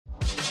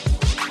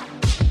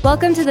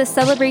Welcome to the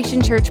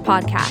Celebration Church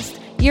podcast.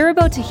 You're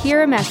about to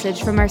hear a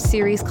message from our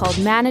series called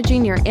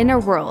Managing Your Inner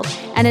World,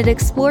 and it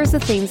explores the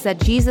things that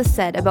Jesus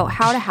said about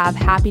how to have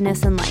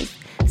happiness in life,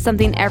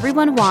 something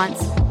everyone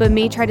wants but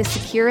may try to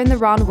secure in the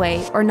wrong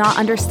way or not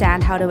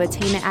understand how to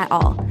attain it at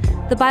all.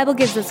 The Bible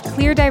gives us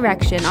clear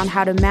direction on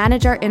how to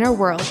manage our inner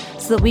world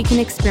so that we can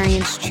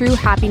experience true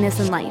happiness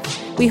in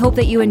life. We hope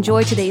that you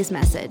enjoy today's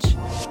message.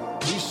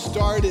 We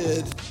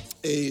started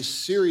a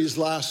series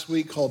last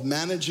week called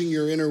Managing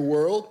Your Inner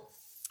World,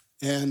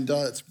 and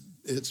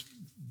it's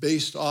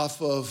based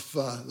off of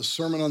the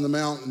Sermon on the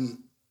Mount.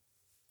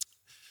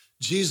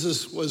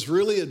 Jesus was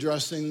really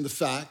addressing the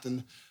fact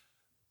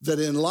that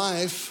in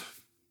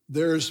life,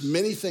 there's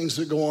many things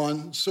that go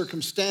on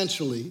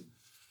circumstantially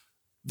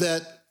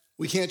that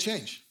we can't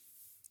change,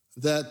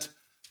 that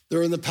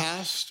they're in the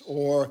past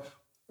or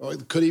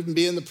it could even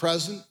be in the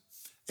present,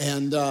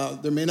 and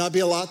there may not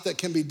be a lot that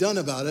can be done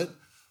about it,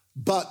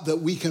 but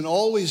that we can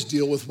always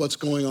deal with what's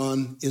going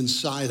on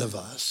inside of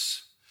us.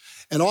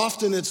 And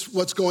often it's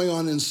what's going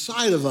on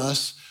inside of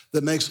us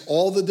that makes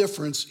all the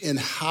difference in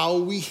how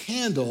we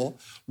handle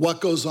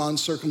what goes on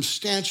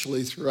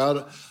circumstantially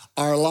throughout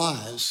our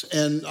lives.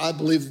 And I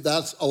believe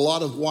that's a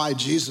lot of why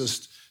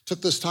Jesus took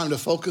this time to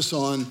focus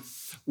on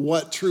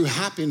what true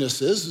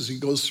happiness is as he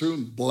goes through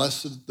and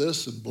blessed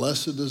this and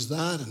blessed is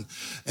that.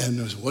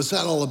 And what's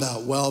that all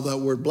about? Well, that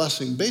word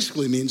blessing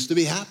basically means to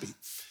be happy.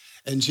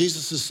 And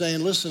Jesus is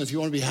saying, listen, if you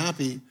want to be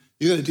happy,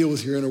 you got to deal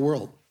with your inner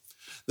world.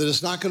 That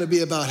it's not going to be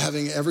about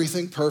having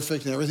everything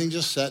perfect and everything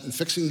just set and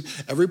fixing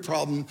every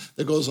problem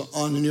that goes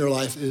on in your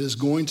life. It is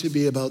going to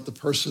be about the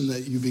person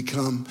that you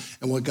become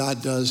and what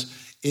God does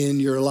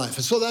in your life.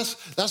 And so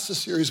that's the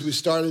series we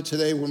started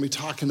today when we're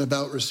talking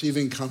about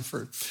receiving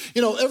comfort.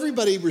 You know,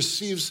 everybody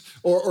receives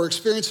or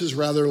experiences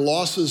rather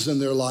losses in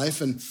their life,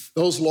 and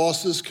those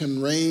losses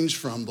can range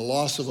from the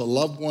loss of a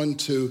loved one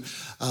to,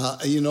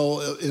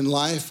 in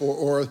life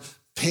or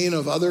pain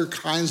of other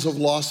kinds of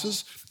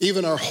losses.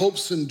 Even our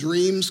hopes and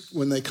dreams,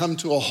 when they come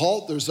to a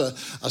halt, there's a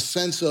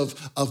sense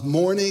of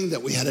mourning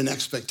that we had an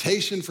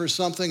expectation for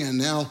something and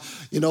now,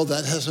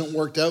 that hasn't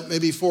worked out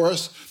maybe for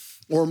us.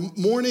 Or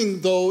mourning,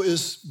 though,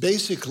 is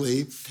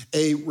basically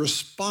a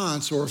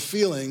response or a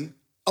feeling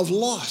of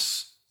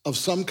loss of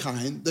some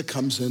kind that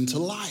comes into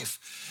life.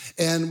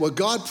 And what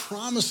God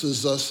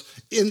promises us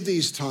in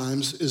these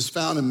times is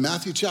found in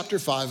Matthew chapter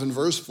 5 and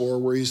verse 4,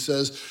 where he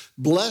says,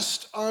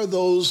 "Blessed are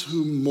those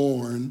who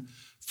mourn,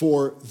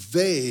 for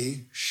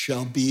they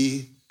shall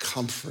be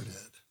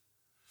comforted."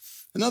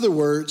 In other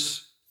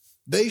words,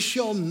 they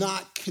shall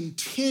not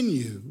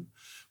continue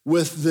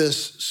with this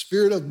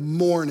spirit of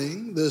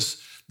mourning, this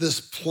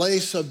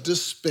place of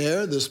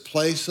despair, this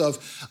place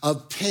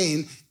of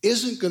pain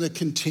isn't going to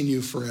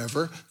continue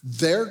forever.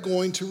 They're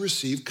going to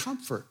receive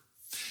comfort.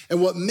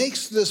 And what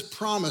makes this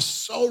promise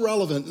so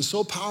relevant and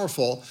so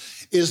powerful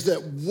is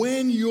that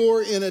when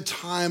you're in a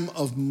time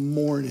of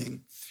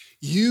mourning,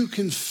 you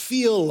can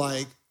feel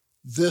like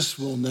this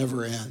will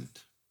never end.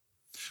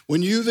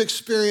 When you've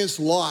experienced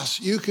loss,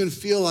 you can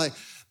feel like,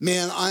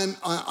 man,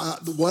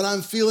 what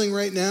I'm feeling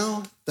right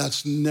now,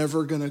 that's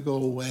never going to go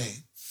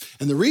away.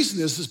 And the reason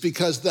is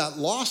because that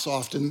loss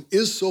often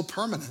is so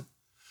permanent.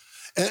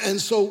 And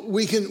so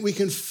we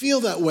can feel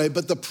that way,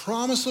 but the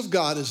promise of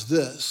God is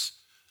this: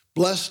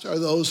 blessed are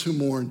those who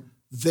mourn,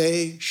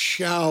 they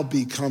shall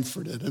be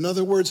comforted. In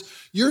other words,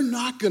 you're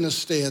not going to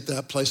stay at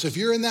that place. If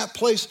you're in that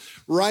place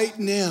right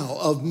now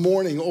of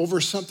mourning over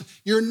something,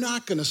 you're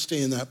not going to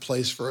stay in that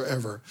place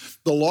forever.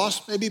 The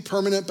loss may be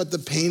permanent, but the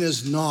pain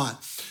is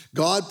not.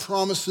 God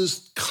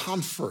promises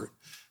comfort.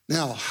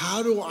 Now,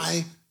 how do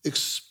I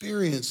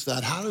experience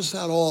that? How does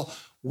that all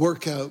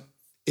work out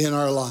in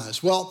our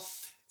lives? Well,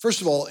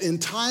 first of all, in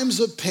times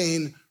of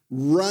pain,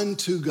 run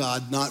to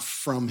God, not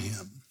from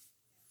him.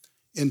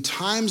 In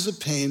times of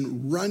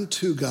pain, run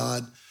to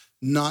God,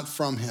 not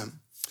from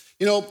him.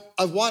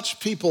 I've watched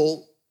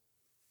people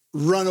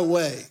run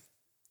away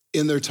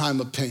in their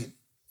time of pain.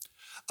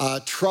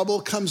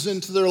 Trouble comes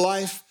into their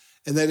life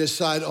and they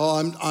decide,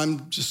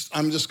 I'm just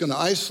going to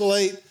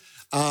isolate.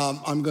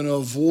 I'm going to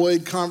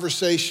avoid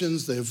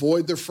conversations. They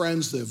avoid their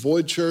friends. They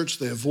avoid church.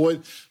 They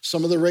avoid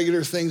some of the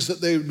regular things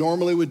that they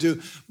normally would do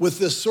with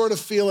this sort of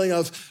feeling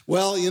of,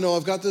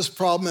 I've got this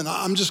problem and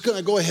I'm just going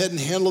to go ahead and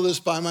handle this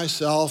by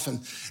myself.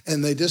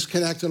 And they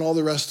disconnect and all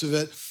the rest of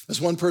it.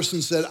 As one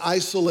person said,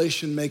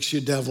 isolation makes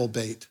you devil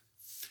bait.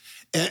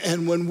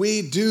 And when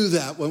we do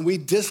that, when we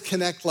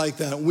disconnect like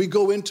that, when we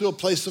go into a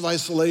place of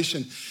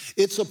isolation,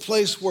 it's a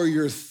place where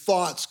your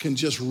thoughts can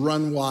just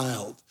run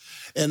wild.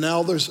 And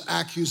now there's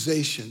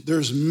accusation,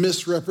 there's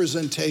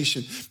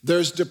misrepresentation,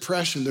 there's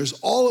depression, there's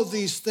all of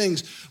these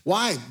things.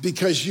 Why?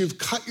 Because you've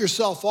cut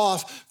yourself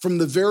off from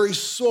the very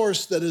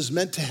source that is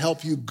meant to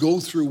help you go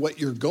through what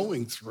you're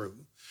going through.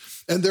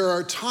 And there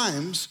are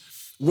times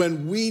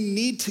when we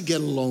need to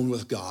get alone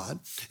with God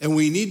and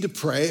we need to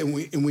pray and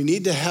we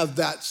need to have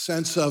that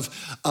sense of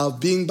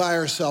being by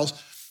ourselves.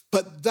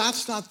 But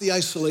that's not the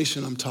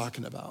isolation I'm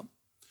talking about.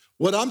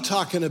 What I'm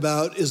talking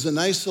about is an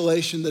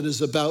isolation that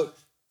is about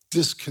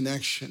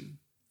disconnection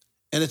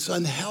and it's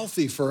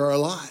unhealthy for our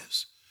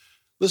lives.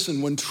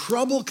 Listen, when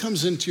trouble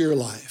comes into your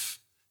life,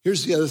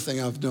 here's the other thing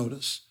I've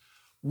noticed.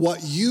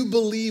 What you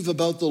believe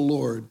about the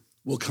Lord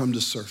will come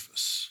to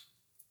surface.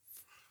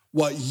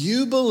 What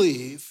you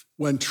believe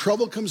when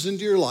trouble comes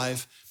into your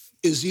life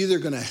is either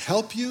going to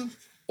help you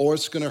or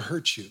it's going to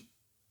hurt you.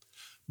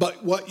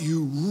 But what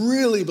you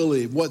really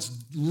believe, what's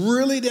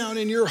really down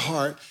in your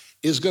heart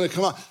is going to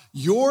come out.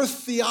 Your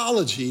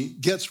theology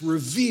gets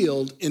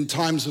revealed in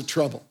times of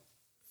trouble.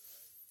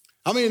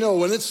 How many know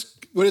when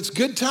it's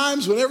good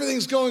times, when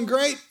everything's going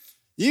great,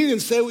 you can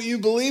say what you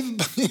believe,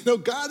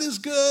 God is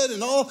good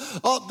and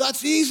all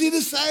that's easy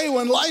to say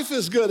when life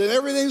is good and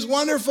everything's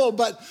wonderful.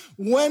 But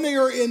when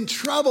you're in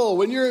trouble,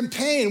 when you're in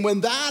pain,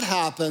 when that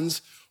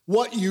happens,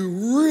 what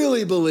you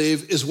really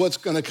believe is what's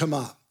going to come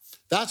up.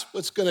 That's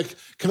what's going to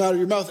come out of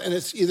your mouth, and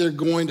it's either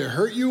going to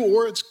hurt you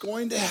or it's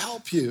going to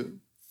help you.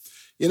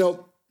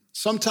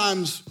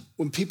 Sometimes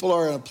when people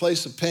are in a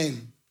place of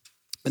pain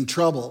and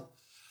trouble,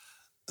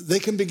 they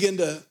can begin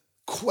to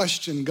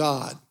question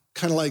God,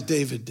 kind of like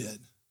David did.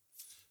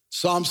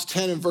 Psalms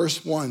 10 and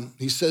verse 1,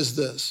 he says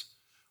this,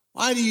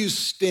 "Why do you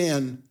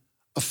stand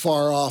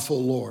afar off, O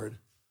Lord?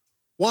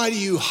 Why do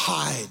you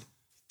hide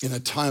in a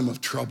time of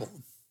trouble?"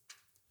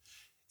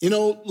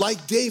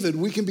 Like David,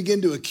 we can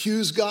begin to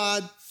accuse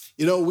God.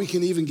 We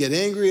can even get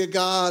angry at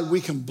God.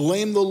 We can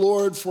blame the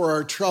Lord for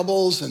our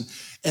troubles and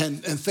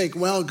think,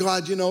 well,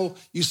 God,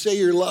 you say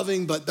you're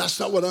loving, but that's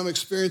not what I'm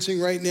experiencing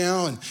right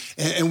now.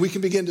 And we can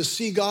begin to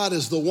see God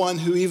as the one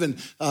who even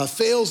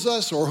fails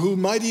us or who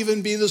might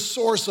even be the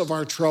source of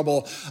our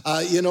trouble.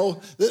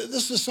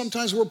 This is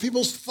sometimes where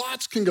people's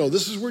thoughts can go.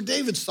 This is where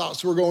David's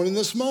thoughts were going in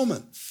this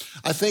moment.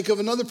 I think of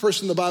another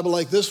person in the Bible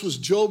like this was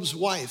Job's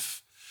wife.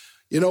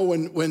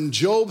 When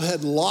Job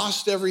had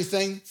lost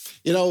everything,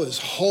 his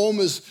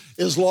home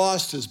is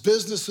lost, his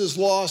business is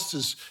lost,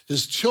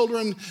 his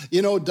children,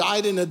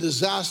 died in a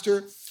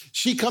disaster.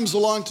 She comes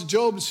along to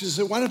Job and she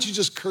said, "Why don't you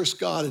just curse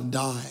God and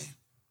die?"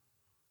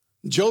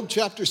 Job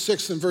chapter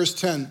 6 and verse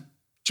 10,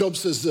 Job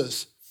says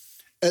this,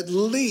 "At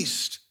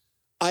least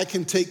I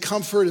can take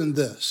comfort in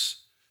this.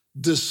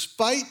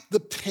 Despite the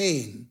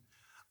pain,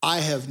 I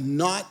have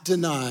not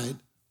denied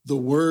the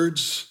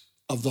words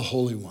of the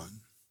Holy One."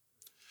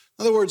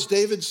 In other words,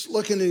 David's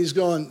looking and he's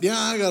going, yeah,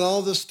 I got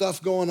all this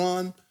stuff going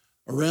on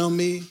around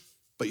me,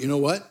 but you know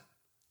what?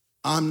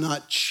 I'm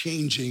not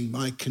changing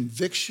my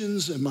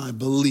convictions and my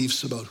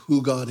beliefs about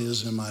who God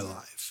is in my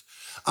life.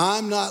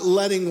 I'm not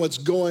letting what's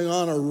going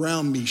on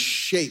around me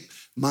shape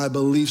my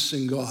beliefs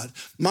in God.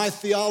 My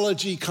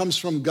theology comes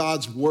from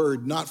God's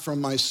word, not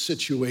from my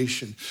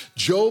situation.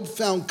 Job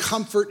found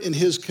comfort in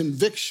his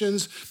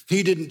convictions.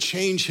 He didn't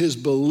change his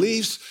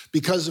beliefs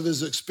because of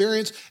his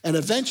experience, and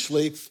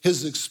eventually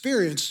his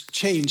experience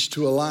changed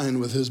to align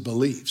with his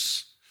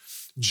beliefs.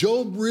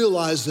 Job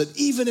realized that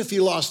even if he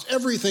lost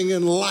everything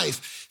in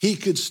life, he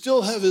could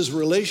still have his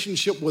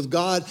relationship with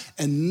God,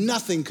 and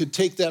nothing could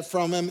take that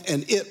from him,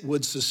 and it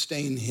would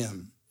sustain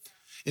him.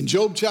 In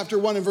Job chapter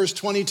 1 and verse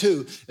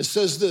 22, it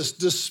says this,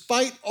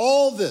 despite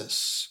all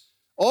this,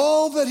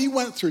 all that he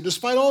went through,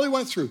 despite all he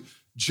went through,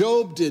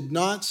 Job did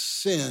not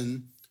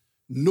sin,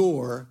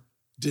 nor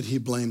did he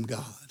blame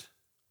God.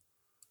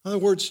 In other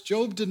words,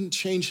 Job didn't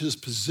change his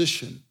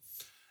position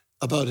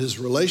about his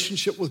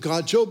relationship with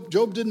God. Job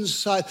didn't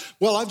decide,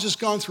 well, I've just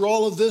gone through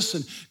all of this,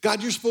 and God,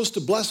 you're supposed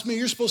to bless me.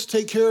 You're supposed to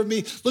take care of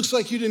me. Looks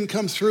like you didn't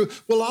come through.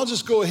 Well, I'll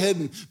just go ahead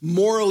and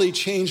morally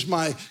change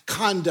my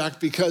conduct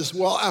because,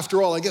 well,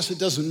 after all, I guess it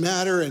doesn't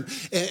matter.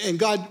 And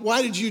God,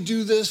 why did you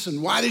do this?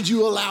 And why did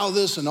you allow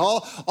this? And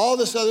all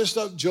this other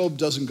stuff. Job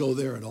doesn't go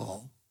there at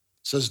all.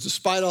 It says,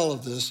 despite all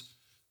of this,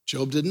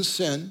 Job didn't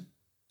sin,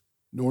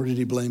 nor did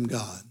he blame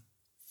God.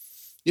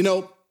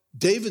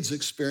 David's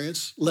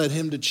experience led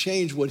him to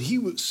change what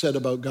he said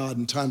about God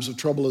in times of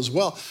trouble as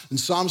well. In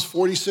Psalms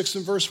 46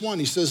 and verse 1,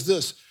 he says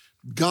this,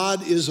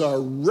 God is our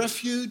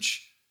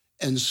refuge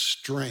and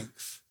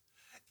strength,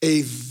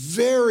 a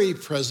very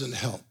present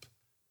help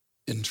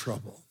in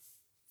trouble.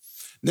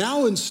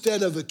 Now,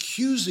 instead of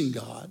accusing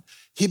God,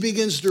 he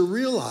begins to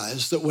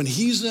realize that when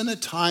he's in a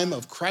time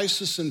of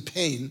crisis and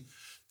pain,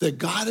 that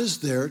God is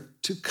there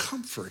to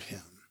comfort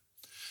him.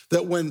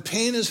 That when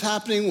pain is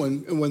happening,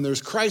 when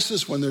there's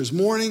crisis, when there's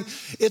mourning,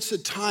 it's a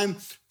time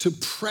to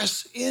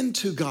press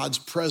into God's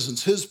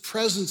presence. His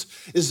presence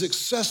is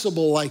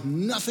accessible like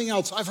nothing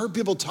else. I've heard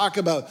people talk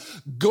about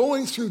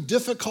going through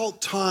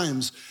difficult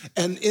times,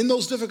 and in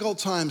those difficult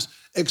times,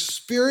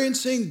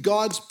 experiencing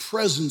God's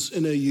presence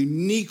in a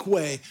unique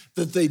way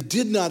that they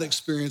did not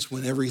experience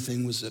when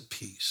everything was at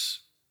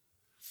peace.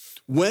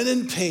 When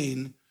in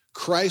pain,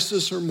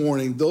 crisis or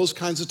mourning, those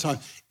kinds of times,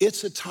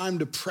 it's a time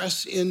to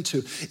press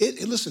into.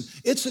 Listen,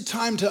 it's a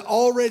time to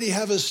already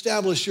have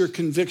established your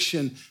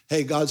conviction,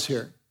 hey, God's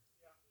here.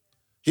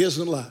 He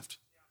hasn't left.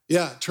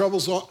 Yeah,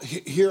 trouble's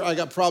here, I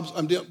got problems,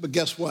 I'm dealing, but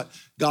guess what?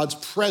 God's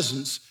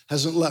presence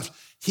hasn't left.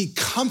 He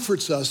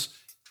comforts us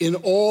in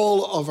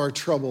all of our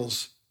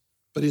troubles,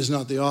 but he's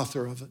not the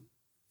author of it.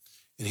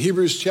 In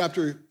Hebrews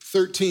chapter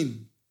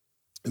 13,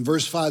 in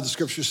verse 5, the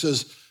scripture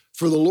says,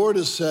 for the Lord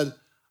has said,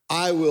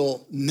 I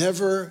will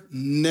never,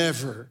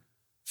 never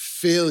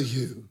fail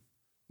you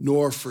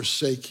nor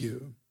forsake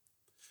you.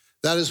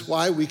 That is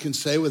why we can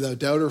say without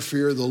doubt or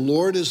fear, the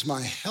Lord is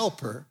my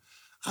helper.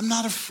 I'm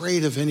not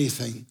afraid of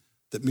anything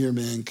that mere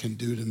man can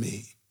do to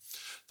me.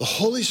 The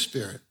Holy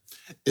Spirit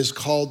is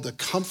called the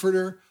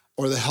comforter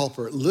or the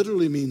helper. It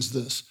literally means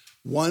this: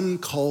 one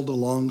called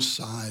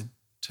alongside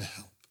to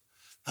help.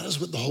 That is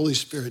what the Holy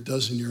Spirit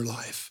does in your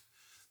life.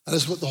 That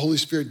is what the Holy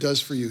Spirit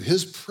does for you.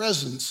 His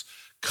presence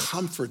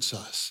comforts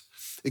us.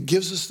 It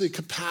gives us the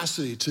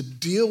capacity to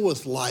deal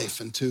with life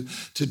and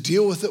to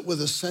deal with it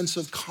with a sense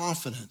of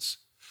confidence.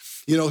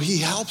 You know, he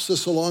helps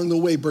us along the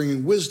way,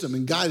 bringing wisdom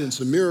and guidance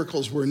and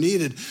miracles where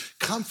needed.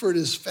 Comfort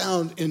is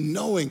found in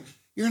knowing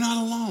you're not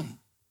alone.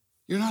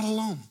 You're not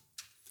alone.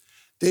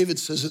 David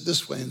says it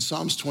this way in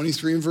Psalms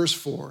 23 and verse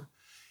 4.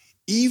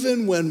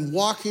 Even when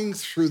walking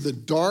through the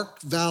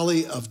dark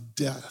valley of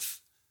death,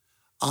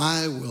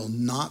 I will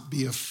not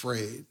be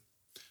afraid,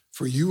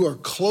 for you are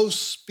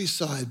close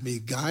beside me,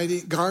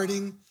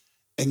 guarding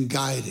and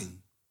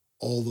guiding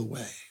all the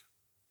way.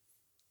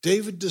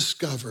 David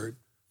discovered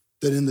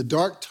that in the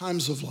dark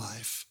times of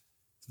life,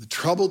 the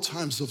troubled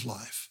times of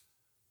life,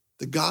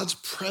 that God's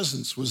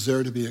presence was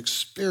there to be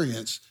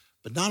experienced.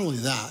 But not only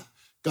that,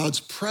 God's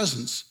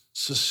presence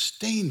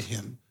sustained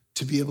him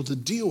to be able to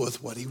deal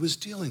with what he was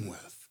dealing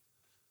with.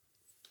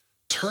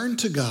 Turn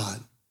to God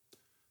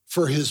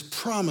for his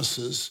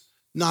promises,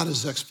 not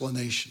his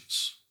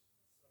explanations.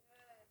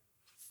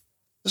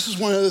 This is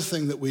one other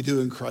thing that we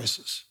do in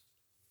crisis.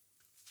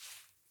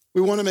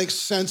 We want to make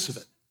sense of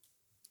it.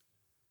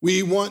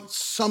 We want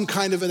some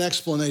kind of an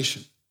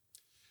explanation.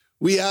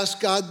 We ask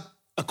God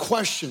a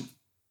question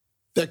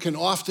that can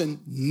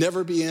often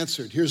never be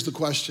answered. Here's the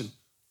question: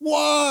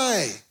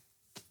 why?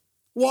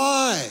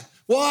 Why?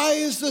 Why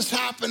is this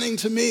happening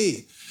to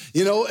me?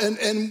 You know,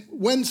 and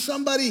when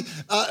somebody,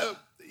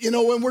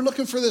 when we're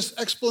looking for this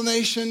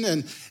explanation,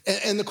 and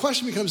the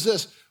question becomes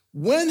this: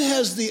 when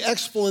has the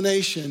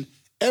explanation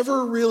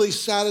ever really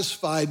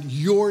satisfied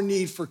your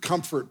need for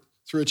comfort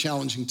through a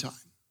challenging time?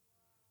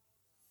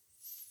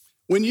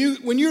 When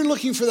you're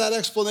looking for that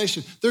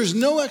explanation, there's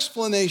no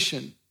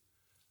explanation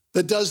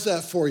that does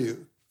that for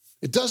you.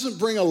 It doesn't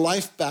bring a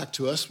life back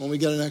to us when we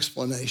get an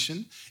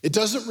explanation. It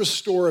doesn't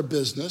restore a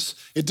business.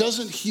 It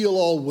doesn't heal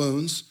all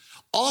wounds.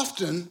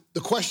 Often,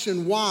 the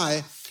question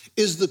why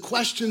is the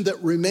question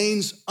that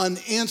remains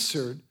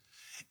unanswered.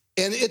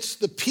 And it's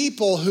the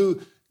people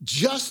who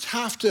just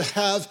have to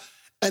have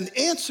an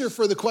answer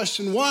for the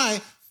question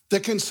why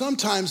that can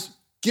sometimes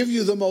give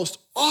you the most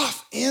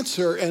off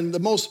answer and the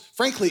most,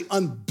 frankly,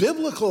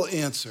 unbiblical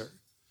answer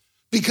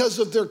because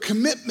of their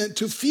commitment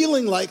to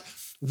feeling like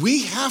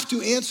we have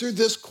to answer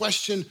this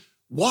question,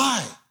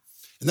 why?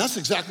 And that's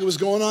exactly what's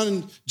going on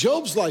in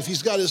Job's life.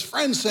 He's got his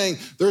friends saying,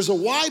 there's a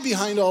why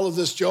behind all of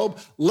this, Job.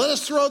 Let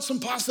us throw out some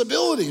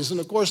possibilities. And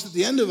of course, at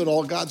the end of it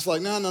all, God's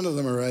like, no, none of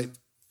them are right.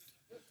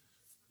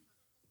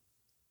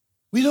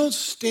 We don't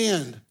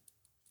stand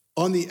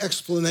on the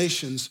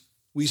explanations.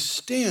 We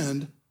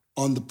stand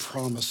on the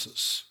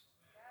promises.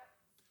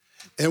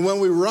 And when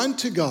we run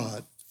to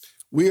God,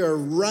 we are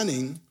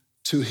running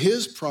to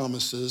his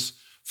promises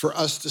for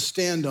us to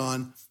stand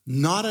on,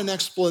 not an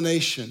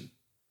explanation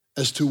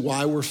as to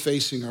why we're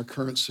facing our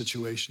current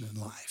situation in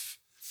life.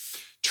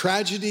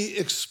 Tragedy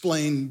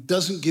explained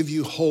doesn't give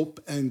you hope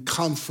and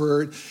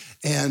comfort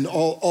and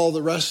all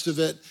the rest of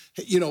it.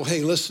 You know,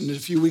 hey, listen, a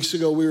few weeks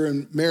ago we were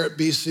in Merritt,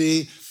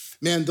 BC.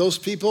 Man, those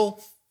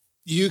people,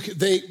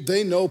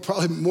 they know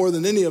probably more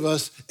than any of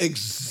us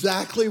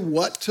exactly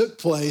what took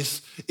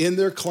place in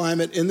their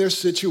climate, in their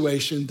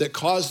situation that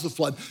caused the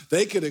flood.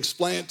 They could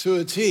explain it to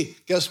a T.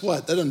 Guess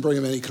what? That doesn't bring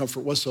them any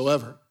comfort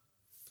whatsoever.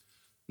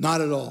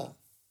 Not at all.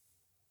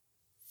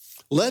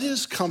 Let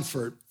his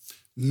comfort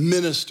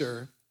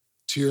minister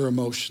to your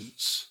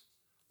emotions.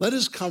 Let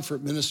his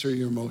comfort minister to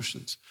your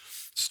emotions.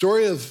 The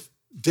story of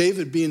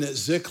David being at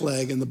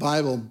Ziklag in the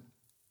Bible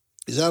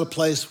is at a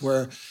place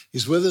where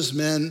he's with his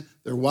men,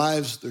 their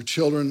wives, their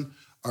children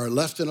are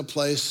left in a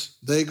place.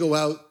 They go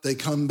out, they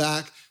come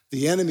back.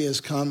 The enemy has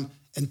come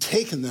and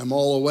taken them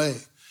all away.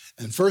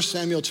 And 1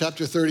 Samuel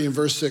chapter 30 and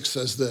verse 6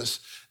 says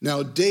this: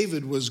 Now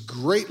David was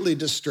greatly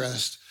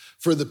distressed,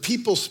 for the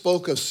people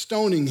spoke of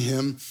stoning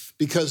him,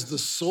 because the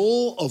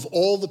soul of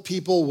all the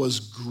people was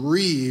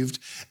grieved,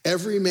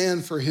 every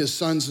man for his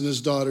sons and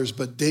his daughters.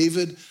 But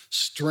David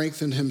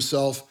strengthened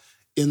himself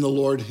in the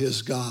Lord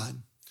his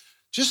God.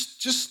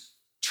 Just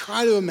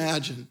try to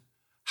imagine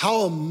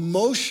how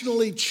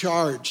emotionally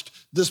charged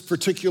this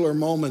particular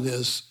moment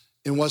is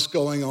in what's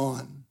going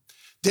on.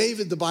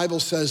 David, the Bible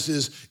says,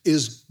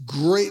 is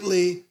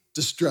greatly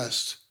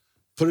distressed.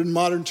 Put it in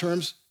modern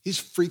terms, he's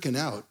freaking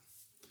out.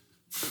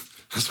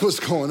 That's what's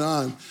going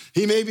on.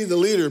 He may be the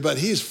leader, but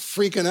he's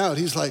freaking out.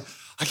 He's like,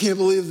 I can't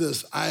believe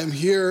this. I am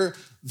here.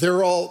 They've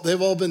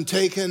all been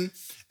taken.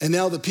 And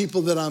now the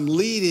people that I'm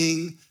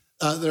leading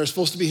that are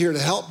supposed to be here to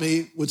help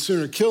me would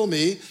sooner kill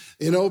me,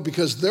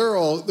 because they're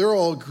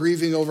all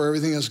grieving over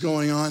everything that's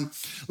going on.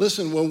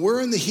 Listen, when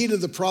we're in the heat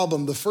of the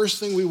problem, the first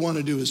thing we want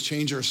to do is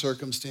change our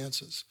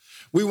circumstances.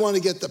 We want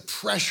to get the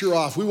pressure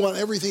off. We want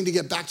everything to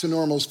get back to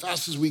normal as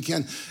fast as we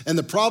can. And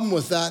the problem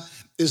with that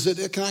is that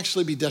it can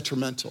actually be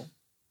detrimental.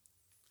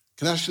 It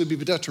can actually be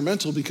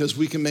detrimental because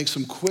we can make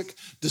some quick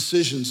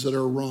decisions that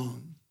are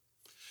wrong.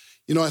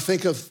 You know, I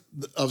think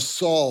of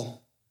Saul.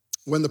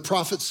 When the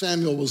prophet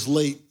Samuel was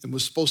late and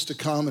was supposed to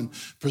come and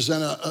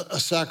present a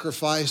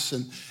sacrifice,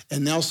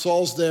 and now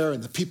Saul's there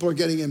and the people are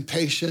getting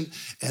impatient.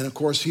 And of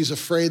course, he's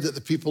afraid that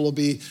the people will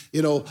be,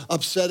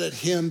 upset at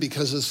him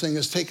because this thing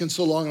has taken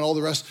so long and all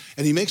the rest.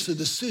 And he makes a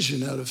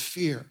decision out of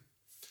fear.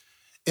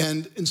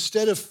 And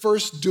instead of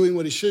first doing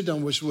what he should have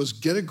done, which was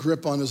get a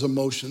grip on his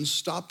emotions,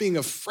 stop being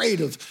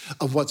afraid of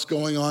what's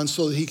going on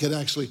so that he could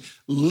actually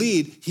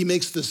lead, he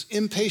makes this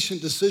impatient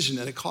decision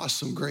and it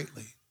costs him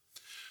greatly.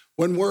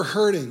 When we're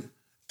hurting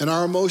and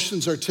our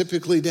emotions are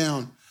typically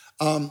down,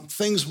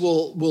 things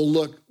will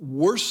look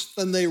worse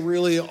than they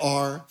really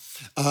are.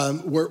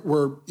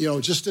 We're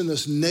just in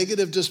this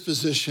negative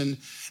disposition,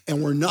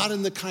 and we're not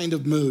in the kind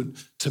of mood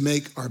to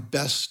make our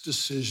best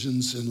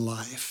decisions in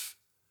life.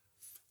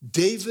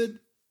 David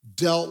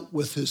dealt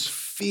with his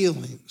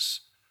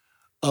feelings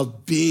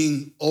of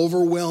being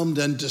overwhelmed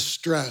and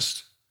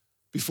distressed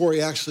before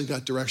he actually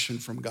got direction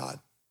from God.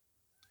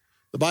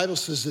 The Bible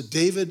says that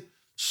David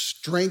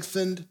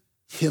strengthened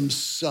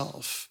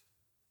himself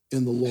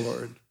in the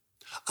Lord.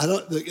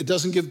 It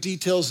doesn't give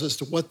details as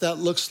to what that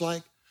looks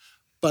like,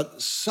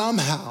 but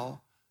somehow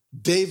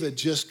David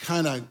just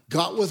kind of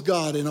got with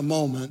God in a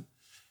moment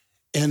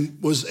and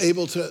was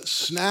able to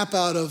snap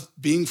out of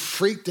being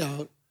freaked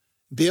out,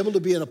 be able to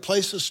be in a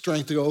place of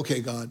strength to go,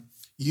 okay, God,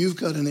 you've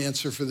got an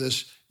answer for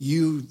this.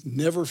 You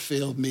never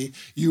failed me.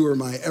 You are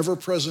my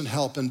ever-present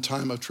help in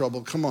time of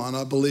trouble. Come on,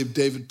 I believe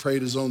David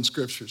prayed his own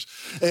scriptures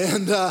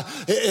and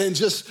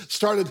just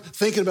started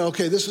thinking about,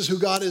 okay, this is who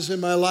God is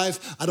in my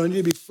life. I don't need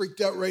to be freaked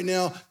out right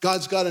now.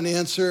 God's got an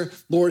answer.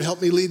 Lord,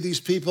 help me lead these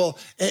people.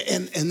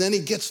 And then he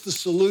gets the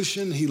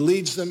solution. He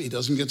leads them. He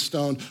doesn't get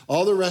stoned.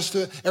 All the rest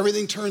of it,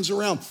 everything turns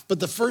around. But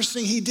the first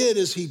thing he did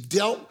is he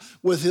dealt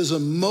with his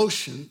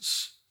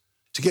emotions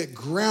to get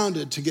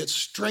grounded, to get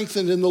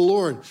strengthened in the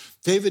Lord.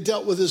 David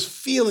dealt with his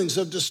feelings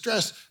of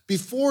distress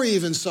before he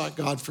even sought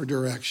God for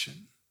direction.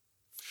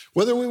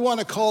 Whether we want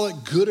to call it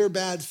good or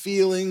bad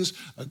feelings,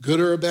 a good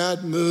or a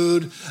bad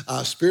mood,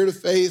 a spirit of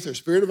faith or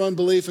spirit of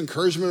unbelief,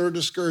 encouragement or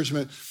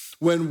discouragement,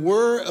 when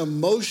we're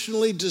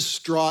emotionally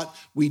distraught,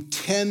 we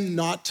tend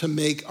not to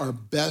make our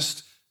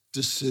best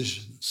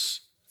decisions.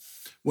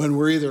 When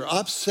we're either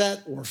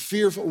upset or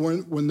fearful,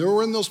 when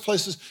we're in those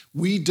places,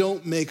 we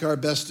don't make our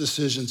best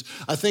decisions.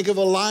 I think of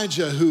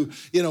Elijah who,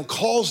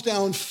 calls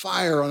down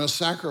fire on a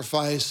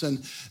sacrifice.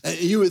 And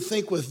you would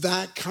think with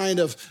that kind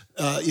of,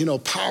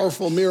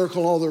 powerful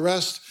miracle and all the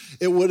rest,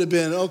 it would have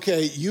been,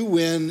 okay, you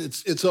win,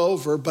 it's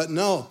over. But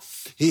no,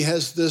 he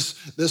has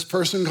this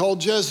person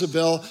called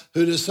Jezebel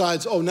who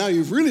decides, oh, now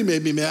you've really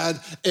made me mad,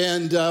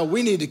 and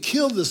we need to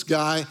kill this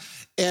guy.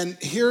 And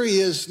here he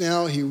is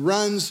now, he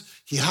runs,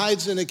 he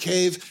hides in a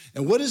cave.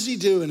 And what does he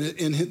do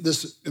in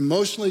this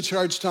emotionally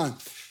charged time?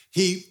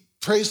 He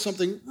prays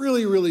something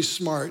really, really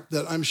smart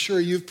that I'm sure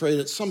you've prayed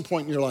at some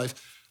point in your life.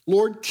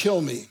 Lord,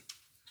 kill me.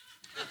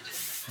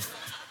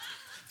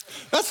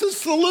 That's a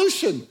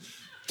solution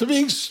to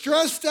being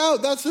stressed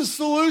out. That's a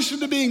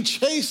solution to being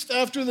chased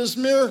after this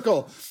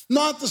miracle.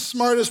 Not the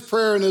smartest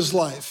prayer in his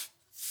life.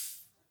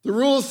 The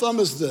rule of thumb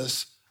is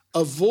this: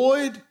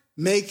 avoid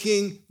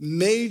making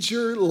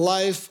major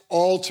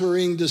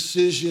life-altering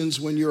decisions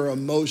when you're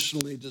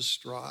emotionally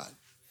distraught.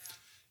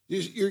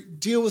 You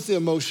deal with the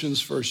emotions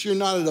first. You're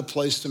not at a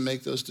place to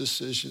make those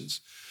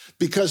decisions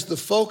because the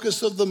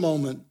focus of the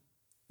moment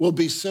will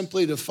be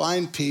simply to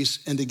find peace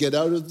and to get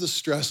out of the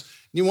stress.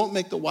 You won't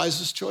make the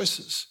wisest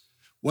choices.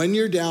 When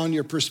you're down,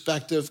 your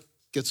perspective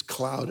gets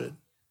clouded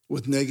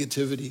with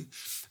negativity.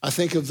 I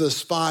think of the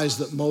spies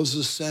that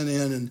Moses sent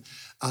in, and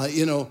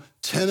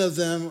 10 of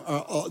them,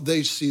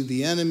 they see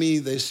the enemy,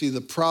 they see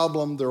the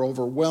problem, they're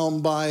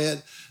overwhelmed by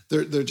it,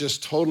 they're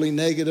just totally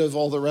negative,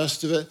 all the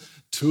rest of it.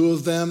 2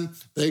 of them,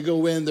 they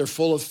go in, they're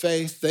full of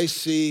faith, they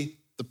see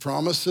the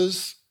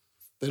promises.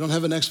 They don't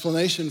have an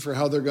explanation for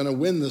how they're going to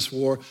win this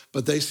war,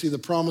 but they see the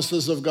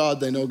promises of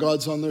God. They know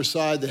God's on their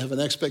side. They have an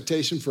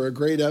expectation for a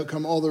great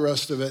outcome, all the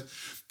rest of it.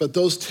 But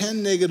those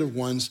 10 negative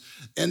ones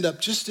end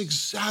up just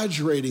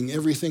exaggerating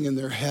everything in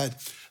their head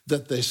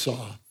that they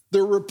saw.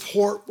 Their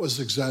report was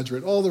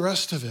exaggerated, all the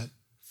rest of it.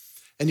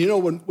 And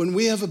when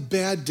we have a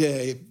bad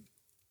day,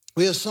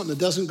 we have something that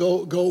doesn't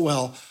go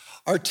well,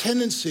 our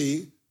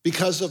tendency,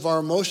 because of our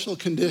emotional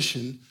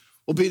condition,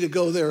 will be to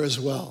go there as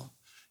well.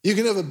 You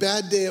can have a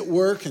bad day at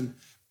work, and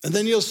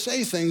then you'll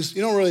say things,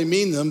 you don't really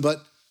mean them,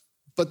 but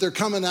they're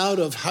coming out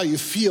of how you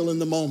feel in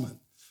the moment.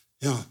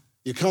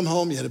 You come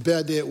home, you had a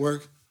bad day at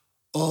work.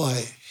 Oh,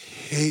 I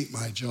hate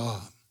my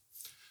job.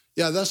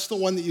 Yeah, that's the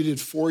one that you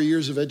did 4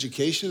 years of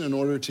education in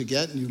order to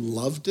get, and you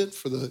loved it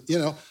for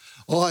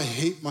oh, I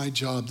hate my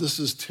job. This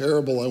is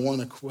terrible. I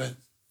want to quit.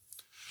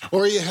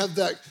 Or you have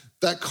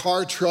that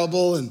car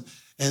trouble, and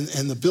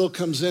the bill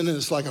comes in, and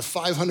it's like a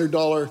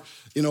 $500,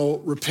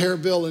 repair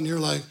bill, and you're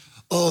like,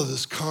 oh,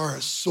 this car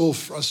is so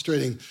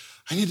frustrating.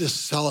 I need to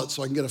sell it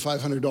so I can get a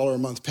 $500 a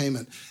month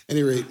payment. At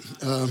any rate,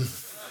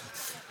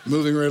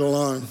 moving right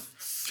along.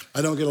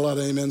 I don't get a lot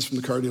of amens from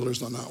the car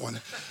dealers on that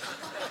one.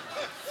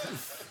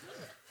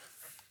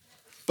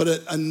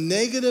 But a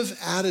negative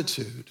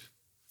attitude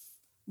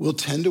will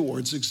tend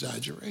towards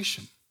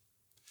exaggeration.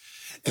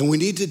 And we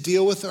need to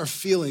deal with our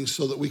feelings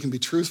so that we can be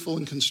truthful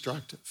and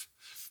constructive.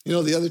 You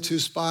know, the other two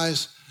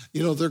spies,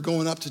 you know, they're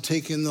going up to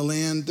take in the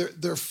land.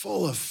 They're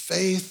full of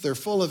faith. They're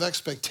full of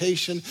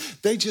expectation.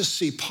 They just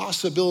see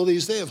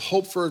possibilities. They have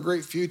hope for a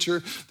great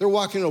future. They're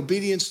walking in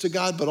obedience to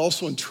God, but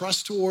also in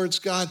trust towards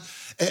God.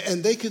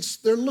 And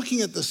they're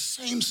looking at the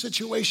same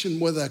situation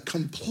with a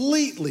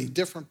completely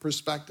different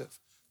perspective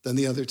than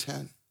the other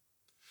 10.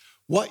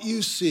 What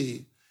you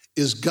see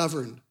is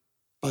governed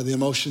by the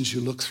emotions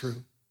you look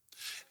through.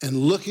 And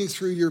looking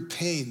through your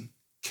pain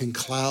can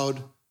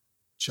cloud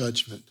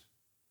judgment.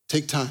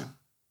 Take time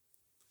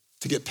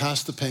to get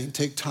past the pain.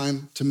 Take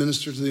time to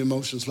minister to the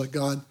emotions. Let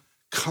God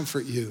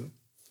comfort you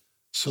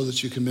so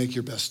that you can make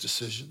your best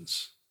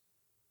decisions.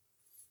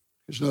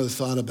 Here's another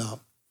thought about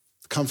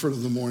the comfort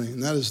of the morning,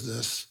 and that is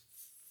this.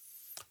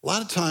 A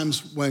lot of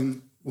times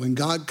when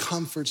God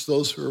comforts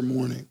those who are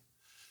mourning,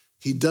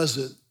 he does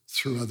it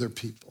through other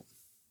people.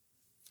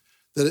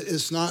 That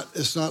it's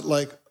not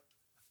like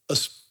a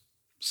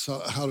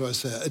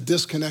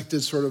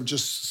disconnected sort of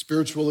just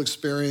spiritual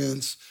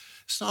experience.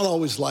 It's not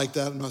always like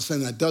that. I'm not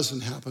saying that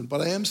doesn't happen,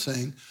 but I am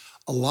saying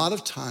a lot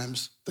of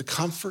times the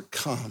comfort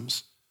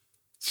comes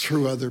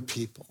through other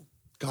people.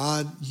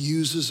 God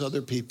uses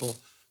other people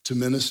to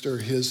minister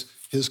his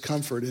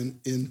comfort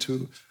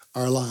into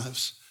our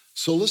lives.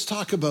 So let's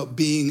talk about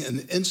being an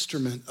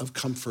instrument of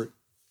comfort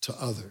to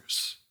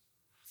others.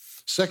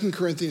 2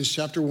 Corinthians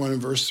chapter 1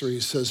 and verse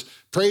 3 says,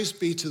 "Praise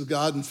be to the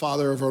God and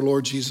Father of our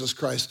Lord Jesus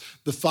Christ,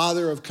 the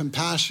Father of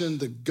compassion,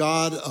 the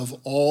God of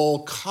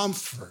all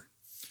comfort."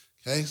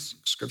 Okay,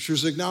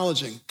 Scripture's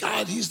acknowledging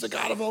God, he's the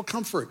God of all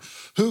comfort,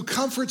 who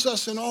comforts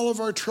us in all of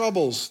our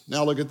troubles.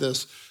 Now look at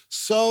this.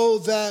 So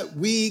that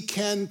we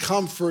can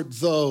comfort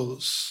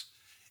those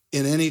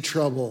in any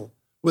trouble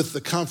with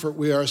the comfort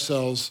we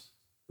ourselves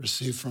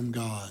receive from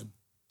God.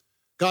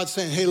 God's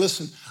saying, hey,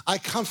 listen, I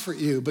comfort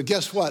you, but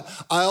guess what?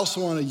 I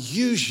also want to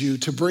use you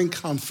to bring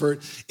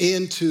comfort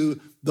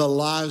into the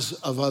lives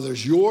of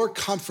others. Your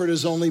comfort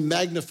is only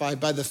magnified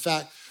by the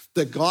fact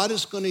that God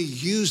is going to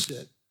use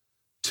it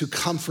to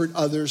comfort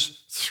others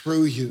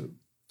through you.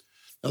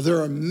 Now,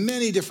 there are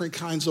many different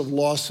kinds of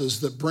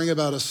losses that bring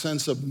about a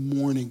sense of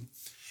mourning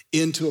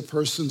into a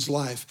person's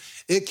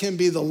life. It can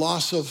be the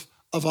loss of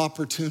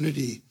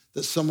opportunity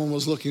that someone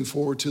was looking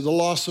forward to, the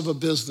loss of a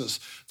business,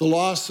 the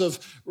loss of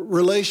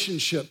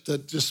relationship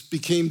that just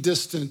became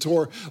distant,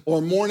 or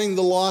mourning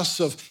the loss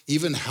of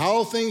even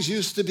how things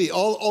used to be,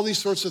 all these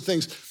sorts of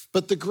things.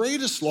 But the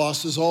greatest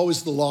loss is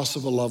always the loss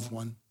of a loved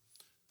one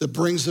that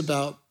brings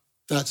about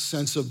that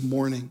sense of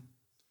mourning.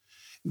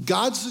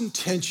 God's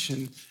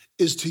intention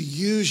is to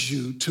use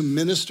you to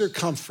minister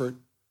comfort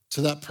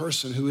to that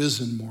person who is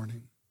in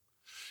mourning.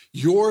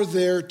 You're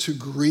there to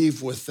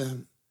grieve with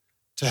them,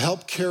 to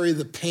help carry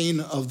the pain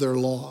of their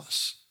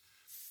loss.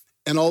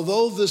 And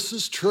although this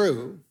is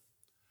true,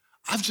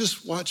 I've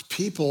just watched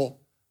people,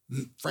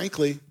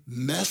 frankly,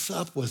 mess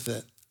up with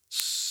it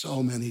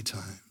so many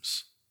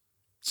times.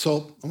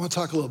 So I want to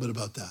talk a little bit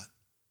about that.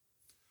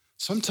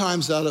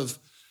 Sometimes out of,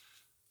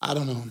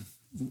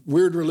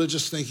 weird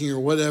religious thinking or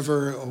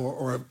whatever,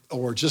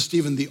 or just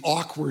even the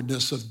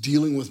awkwardness of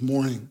dealing with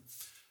mourning,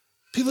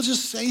 people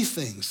just say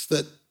things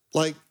that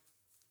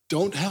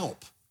don't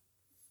help.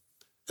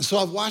 And so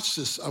I've watched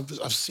this,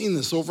 I've seen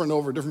this over and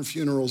over, different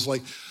funerals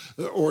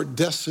or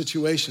death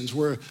situations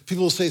where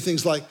people will say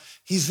things like,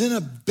 he's in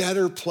a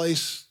better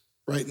place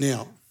right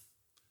now.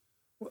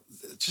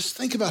 Just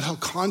think about how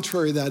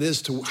contrary that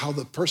is to how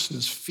the person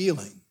is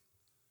feeling.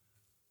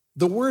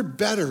 The word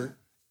better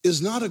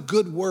is not a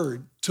good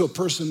word to a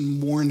person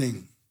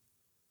mourning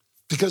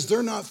because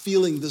they're not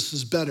feeling this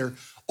is better.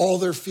 All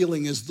they're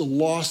feeling is the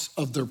loss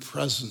of their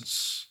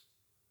presence.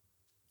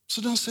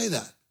 So don't say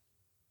that.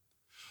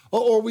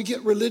 Or we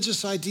get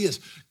religious ideas.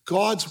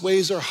 God's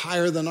ways are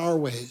higher than our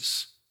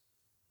ways.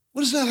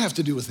 What does that have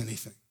to do with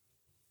anything?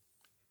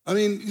 I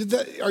mean,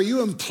 are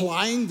you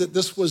implying that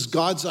this was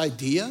God's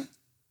idea?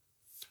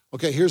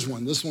 Okay, here's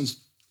one. This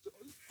one's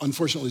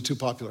unfortunately too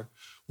popular.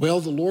 Well,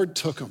 the Lord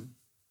took him.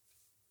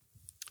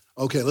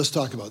 Okay, let's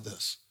talk about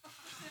this.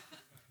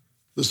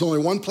 There's only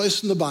one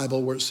place in the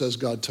Bible where it says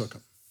God took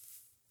him.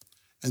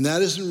 And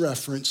that is in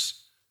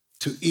reference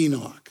to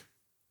Enoch.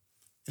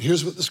 And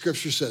here's what the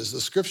scripture says.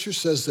 The scripture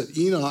says that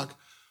Enoch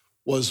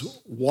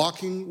was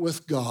walking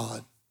with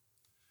God,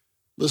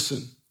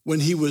 listen, when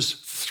he was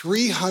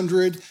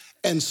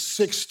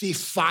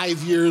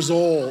 365 years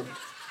old.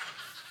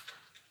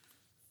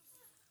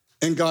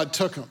 And God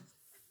took him.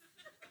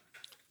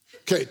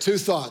 Okay, two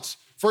thoughts.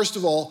 First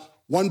of all,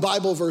 one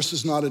Bible verse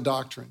is not a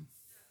doctrine.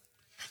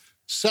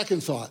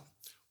 Second thought,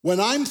 when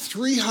I'm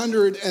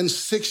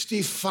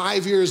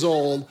 365 years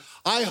old,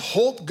 I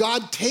hope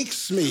God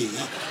takes me.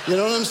 You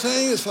know what I'm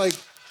saying? It's like,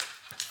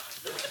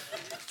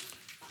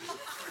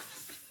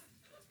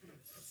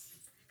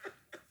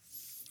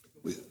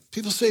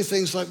 People say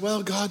things like,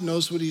 well, God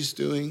knows what he's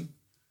doing,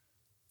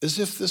 as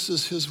if this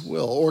is his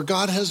will, or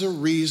God has a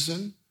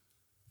reason,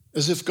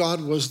 as if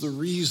God was the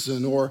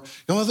reason, or,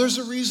 there's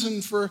a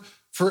reason for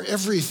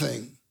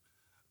everything.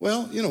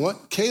 Well, you know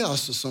what?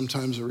 Chaos is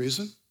sometimes a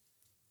reason.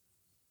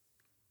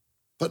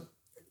 But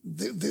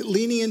the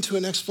leaning into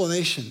an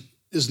explanation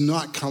is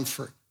not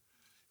comfort.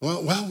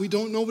 Well, we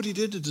don't know what he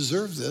did to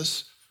deserve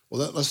this.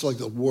 Well, that's like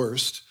the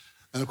worst.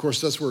 And of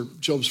course, that's where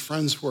Job's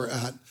friends were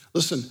at.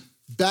 Listen,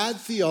 bad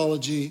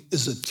theology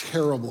is a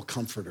terrible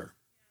comforter.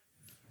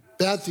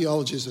 Bad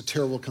theology is a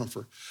terrible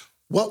comfort.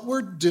 What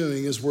we're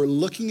doing is we're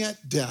looking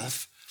at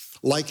death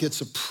like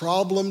it's a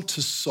problem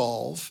to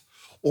solve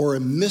or a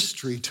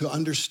mystery to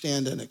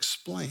understand and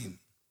explain.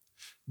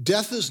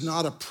 Death is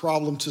not a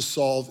problem to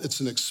solve, it's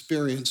an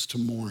experience to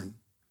mourn.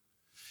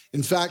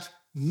 In fact,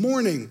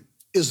 mourning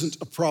isn't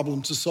a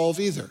problem to solve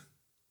either.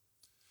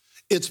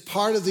 It's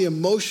part of the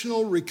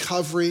emotional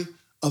recovery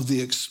of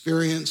the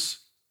experience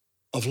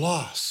of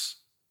loss.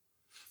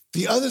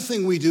 The other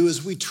thing we do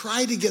is we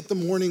try to get the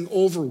mourning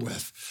over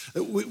with.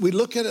 We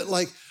look at it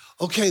like,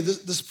 okay,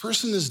 this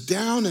person is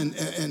down and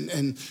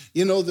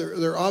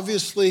they're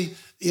obviously,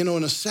 in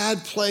a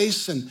sad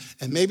place and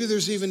maybe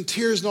there's even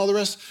tears and all the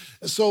rest.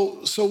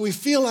 So we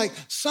feel like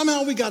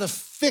somehow we got to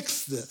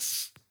fix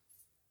this.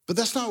 But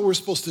that's not what we're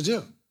supposed to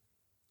do.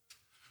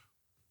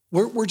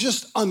 We're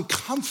just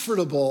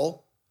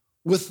uncomfortable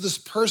with this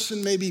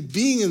person maybe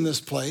being in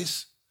this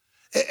place.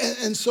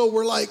 And so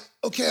we're like,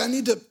 okay, I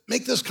need to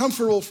make this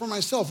comfortable for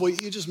myself. Well,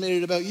 you just made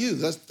it about you.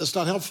 That's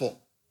not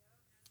helpful.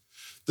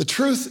 The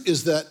truth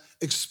is that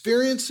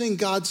experiencing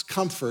God's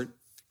comfort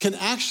can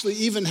actually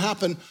even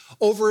happen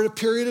over a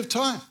period of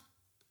time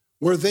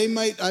where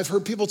I've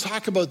heard people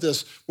talk about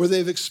this, where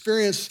they've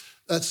experienced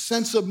that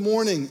sense of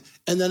mourning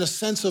and then a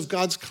sense of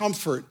God's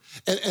comfort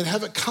and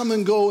have it come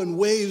and go in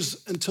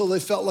waves until they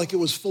felt like it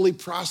was fully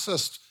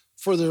processed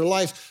for their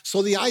life.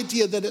 So the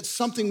idea that it's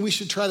something we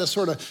should try to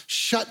sort of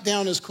shut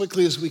down as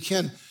quickly as we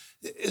can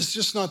is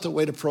just not the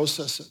way to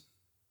process it.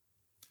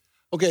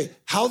 Okay,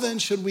 how then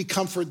should we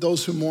comfort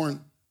those who mourn?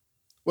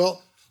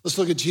 Well, let's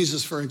look at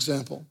Jesus, for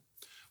example.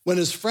 When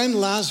his friend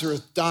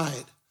Lazarus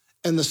died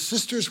and the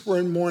sisters were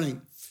in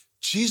mourning,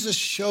 Jesus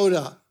showed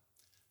up.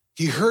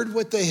 He heard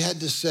what they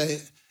had to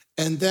say,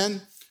 and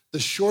then the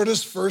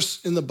shortest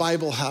verse in the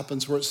Bible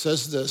happens where it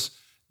says this: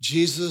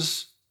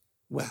 Jesus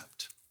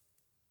wept.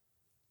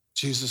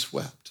 Jesus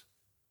wept.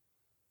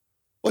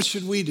 What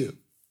should we do?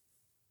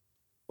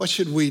 What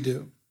should we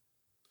do?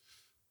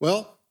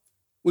 Well,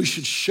 we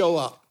should show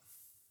up.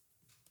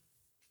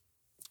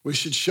 We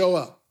should show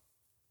up.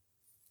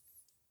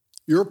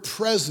 Your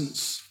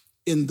presence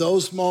in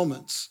those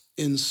moments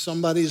in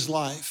somebody's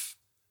life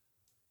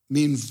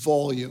mean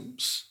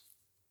volumes.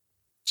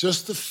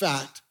 Just the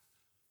fact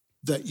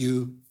that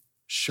you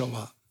show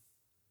up.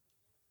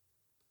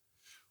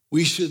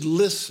 We should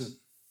listen.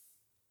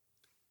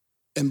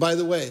 And by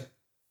the way,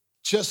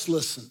 just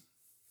listen.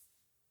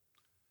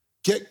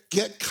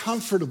 Get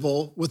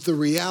comfortable with the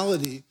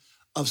reality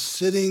of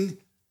sitting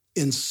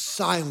in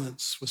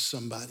silence with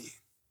somebody.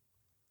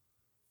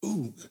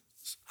 Ooh,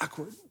 it's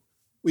awkward.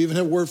 We even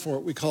have a word for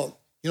it. We call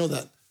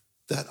it,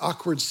 that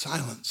awkward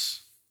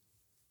silence.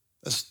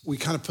 We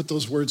kind of put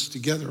those words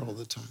together all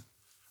the time.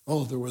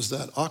 Oh, there was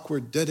that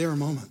awkward dead air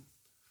moment.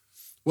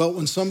 Well,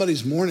 when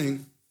somebody's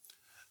mourning,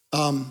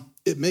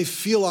 it may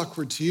feel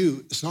awkward to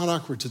you. It's not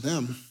awkward to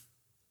them.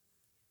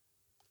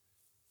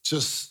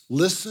 Just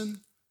listen,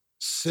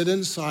 sit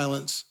in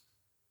silence.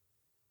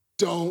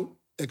 Don't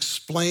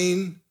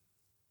explain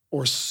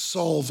or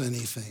solve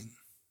anything.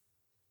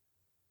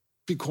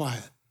 Be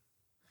quiet.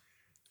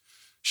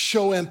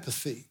 Show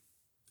empathy.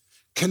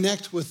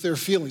 Connect with their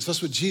feelings.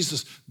 That's what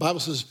the Bible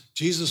says,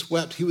 Jesus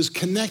wept. He was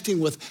connecting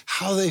with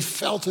how they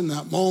felt in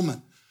that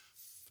moment.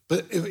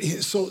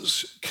 So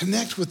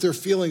connect with their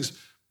feelings,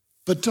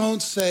 but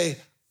don't say,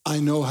 I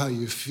know how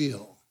you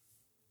feel.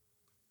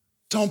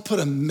 Don't put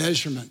a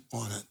measurement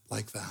on it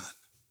like that.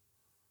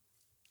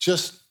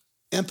 Just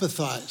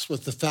empathize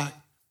with the fact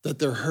that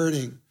they're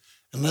hurting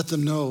and let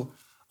them know,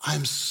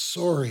 I'm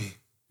sorry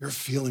you're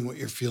feeling what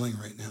you're feeling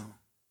right now.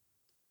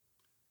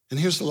 And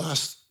here's the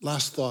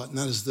last thought, and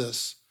that is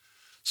this: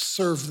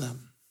 serve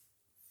them.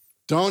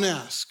 Don't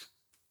ask.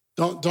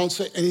 Don't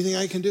say anything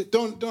I can do.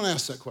 Don't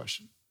ask that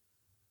question.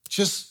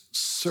 Just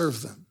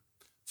serve them.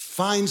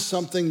 Find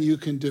something you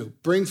can do.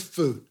 Bring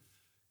food.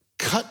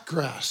 Cut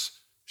grass.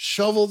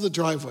 Shovel the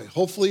driveway.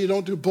 Hopefully you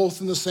don't do both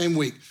in the same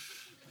week.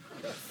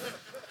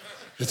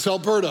 It's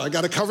Alberta. I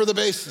got to cover the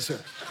bases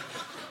here.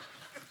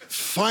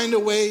 Find a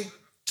way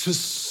to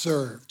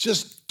serve.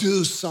 Just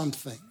do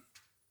something.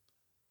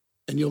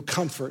 And you'll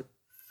comfort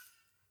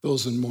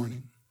those in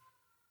mourning.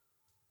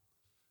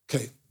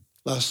 Okay,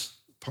 last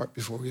part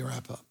before we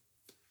wrap up.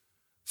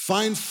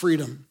 Find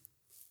freedom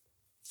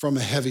from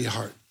a heavy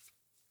heart.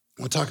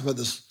 I want to talk about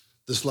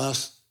this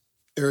last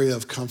area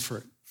of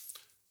comfort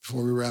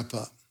before we wrap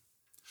up.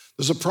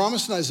 There's a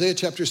promise in Isaiah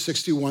chapter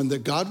 61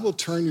 that God will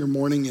turn your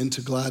mourning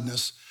into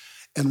gladness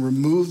and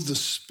remove the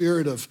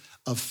spirit of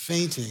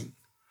fainting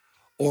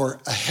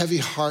or a heavy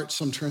heart,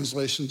 some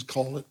translations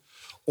call it,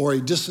 or a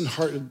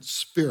disheartened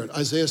spirit.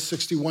 Isaiah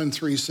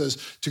 61:3 says,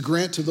 to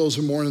grant to those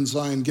who mourn in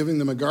Zion, giving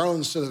them a garland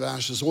instead of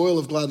ashes, oil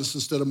of gladness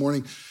instead of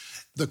mourning,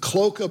 the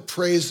cloak of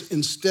praise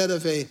instead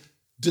of a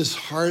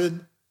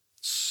disheartened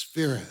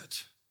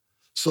spirit.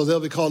 So they'll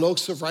be called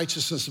oaks of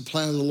righteousness, the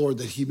plan of the Lord,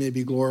 that he may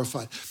be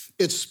glorified.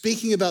 It's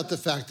speaking about the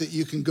fact that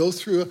you can go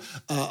through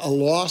a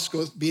loss,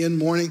 be in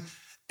mourning,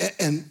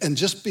 and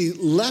just be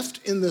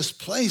left in this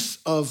place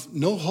of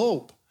no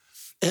hope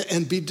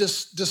and be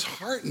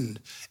disheartened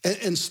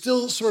and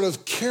still sort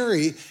of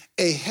carry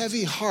a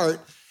heavy heart,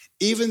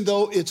 even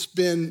though it's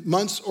been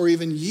months or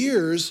even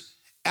years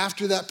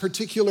after that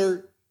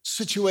particular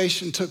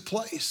situation took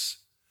place.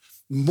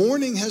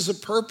 Mourning has a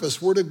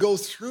purpose. We're to go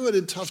through it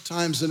in tough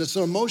times, and it's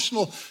an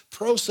emotional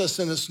process,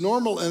 and it's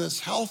normal, and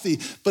it's healthy,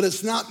 but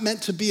it's not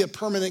meant to be a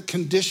permanent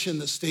condition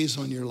that stays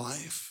on your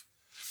life.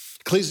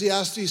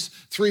 Ecclesiastes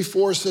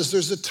 3:4 says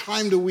there's a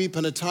time to weep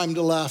and a time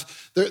to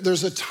laugh.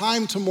 There's a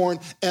time to mourn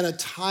and a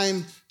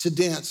time to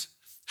dance.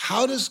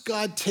 How does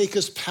God take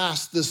us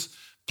past this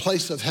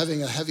place of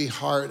having a heavy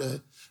heart,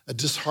 a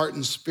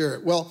disheartened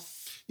spirit? Well,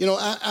 you know,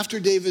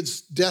 after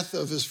David's death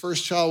of his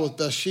first child with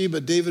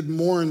Bathsheba, David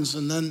mourns,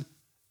 and then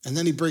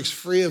he breaks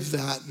free of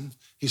that, and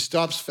he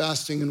stops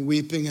fasting and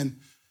weeping,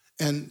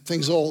 and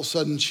things all of a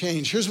sudden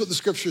change. Here's what the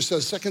scripture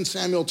says, 2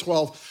 Samuel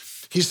 12.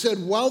 He said,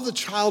 while the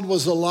child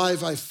was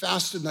alive, I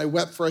fasted and I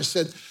wept, for I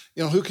said,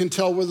 you know, who can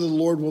tell whether the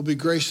Lord will be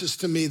gracious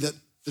to me that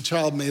the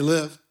child may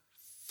live?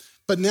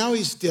 But now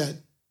he's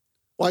dead.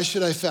 Why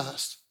should I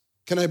fast?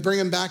 Can I bring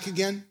him back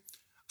again?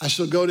 I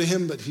shall go to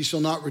him, but he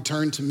shall not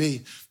return to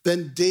me.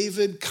 Then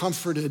David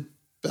comforted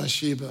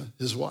Bathsheba,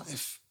 his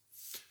wife.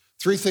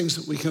 3 things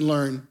that we can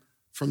learn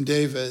from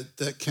David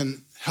that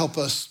can help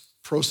us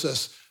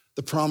process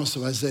the promise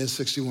of Isaiah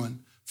 61.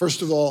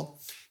 First of all,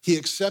 he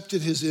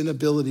accepted his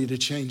inability to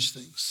change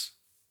things.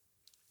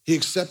 He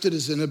accepted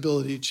his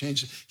inability to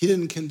change. He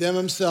didn't condemn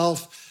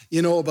himself,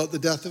 you know, about the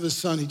death of his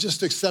son. He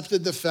just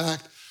accepted the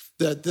fact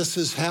that this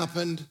has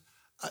happened.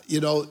 You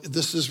know,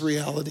 this is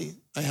reality.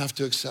 I have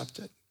to accept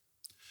it.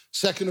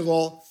 Second of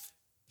all,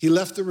 he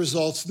left the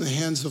results in the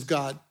hands of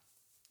God.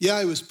 Yeah,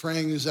 he was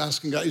praying, he was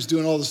asking God, he was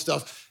doing all this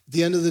stuff. At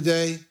the end of the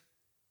day,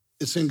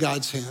 it's in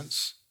God's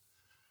hands.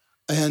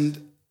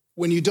 And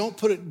when you don't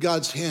put it in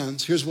God's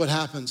hands, here's what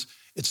happens.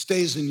 It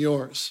stays in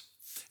yours.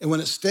 And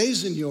when it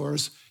stays in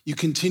yours, you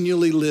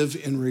continually live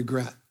in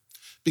regret.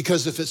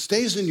 Because if it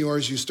stays in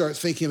yours, you start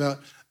thinking about,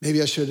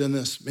 maybe I should have done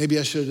this, maybe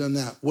I should have done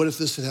that. What if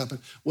this had happened?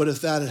 What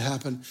if that had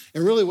happened?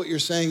 And really what you're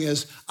saying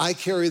is, I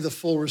carry the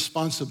full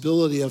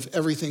responsibility of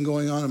everything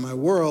going on in my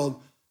world,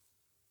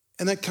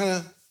 and that kind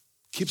of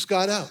keeps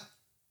God out.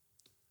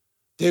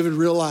 David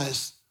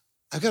realized,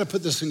 I've got to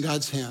put this in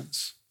God's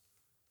hands.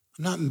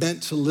 I'm not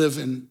meant to live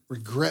in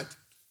regret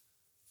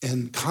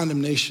and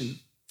condemnation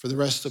for the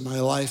rest of my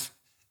life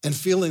and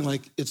feeling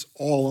like it's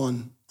all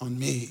on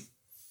me.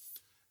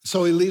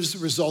 So he leaves the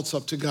results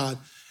up to God.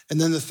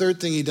 And then the third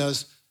thing he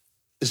does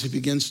is he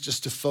begins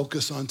just to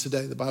focus on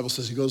today. The Bible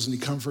says he goes and he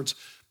comforts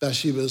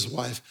Bathsheba, his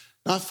wife,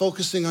 not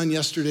focusing on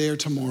yesterday or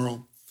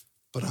tomorrow,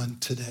 but on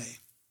today.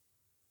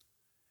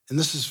 And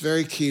this is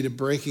very key to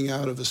breaking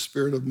out of a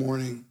spirit of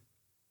mourning.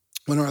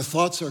 When our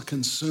thoughts are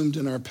consumed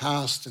in our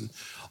past and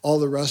all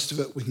the rest of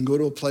it, we can go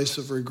to a place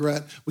of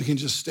regret. We can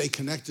just stay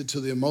connected to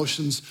the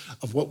emotions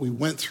of what we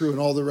went through and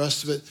all the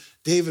rest of it.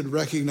 David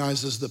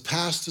recognizes the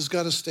past has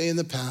got to stay in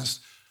the past.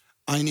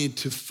 I need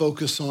to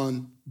focus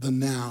on the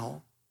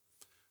now.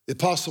 The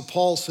Apostle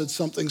Paul said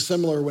something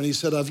similar when he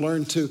said, I've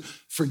learned to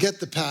forget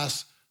the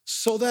past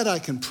so that I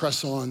can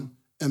press on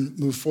and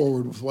move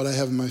forward with what I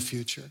have in my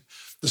future.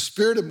 The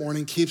spirit of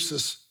mourning keeps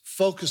us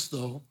focused,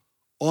 though,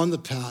 on the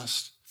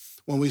past.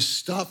 When we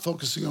stop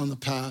focusing on the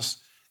past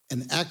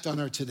and act on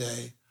our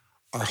today,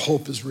 our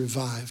hope is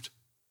revived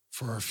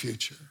for our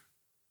future.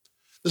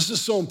 This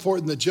is so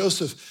important that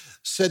Joseph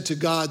said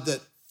about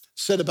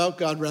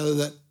God,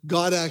 that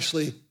God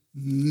actually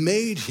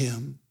made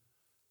him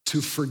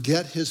to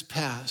forget his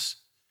past,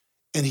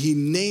 and he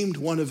named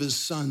one of his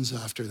sons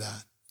after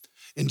that.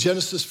 In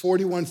Genesis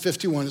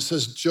 41:51, it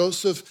says,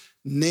 Joseph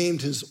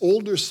named his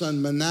older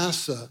son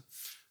Manasseh,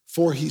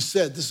 for he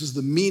said, this is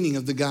the meaning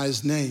of the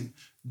guy's name,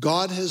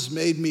 God has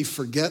made me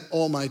forget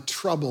all my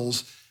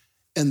troubles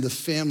and the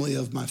family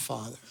of my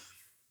father.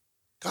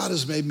 God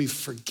has made me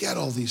forget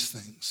all these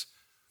things.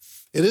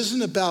 It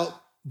isn't about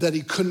that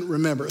he couldn't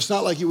remember. It's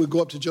not like he would go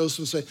up to Joseph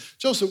and say,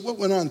 Joseph, what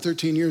went on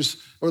 13 years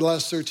or the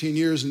last 13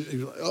 years? And he'd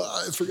be like,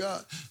 oh, I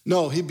forgot.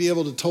 No, he'd be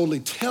able to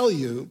totally tell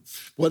you.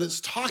 What it's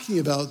talking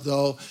about,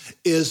 though,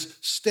 is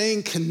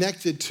staying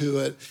connected to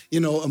it,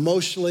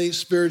 emotionally,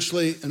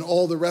 spiritually, and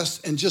all the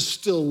rest, and just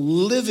still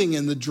living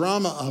in the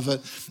drama of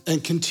it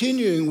and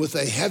continuing with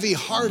a heavy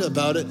heart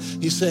about it.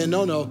 He's saying,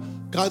 no,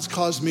 God's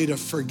caused me to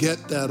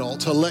forget that all,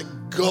 to let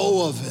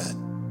go of it,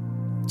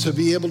 to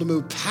be able to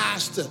move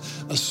past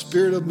a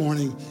spirit of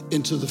mourning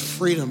into the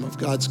freedom of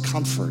God's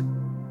comfort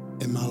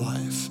in my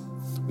life.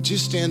 Would you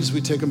stand as we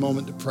take a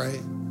moment to pray?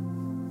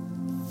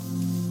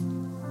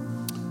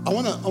 I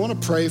want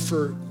to pray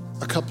for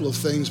a couple of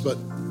things, but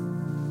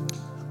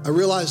I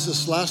realize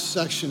this last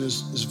section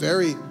is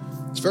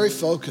very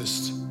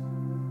focused,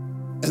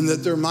 and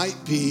that there might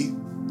be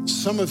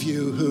some of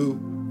you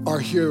who are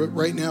here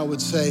right now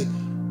would say,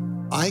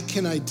 I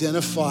can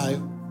identify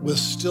with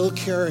still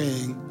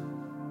carrying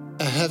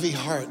a heavy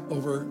heart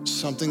over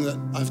something that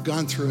I've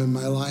gone through in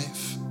my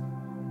life.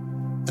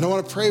 And I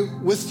want to pray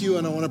with you,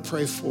 and I want to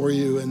pray for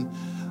you, and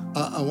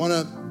I want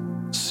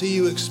to see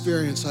you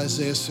experience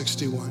Isaiah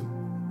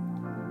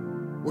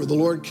 61, where the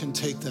Lord can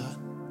take that,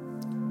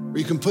 where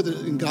you can put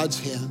it in God's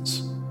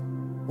hands,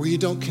 where you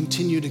don't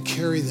continue to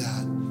carry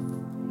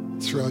that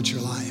throughout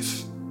your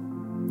life.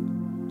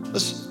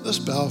 Let's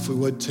bow, if we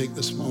would, take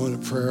this moment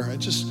of prayer. I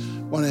just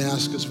want to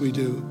ask, as we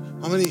do,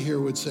 how many here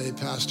would say,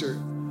 Pastor,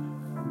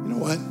 you know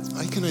what?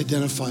 I can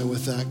identify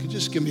with that. Could you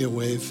just give me a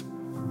wave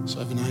so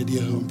I have an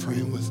idea who I'm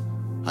praying with?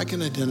 I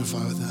can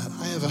identify with that.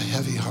 I have a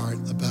heavy heart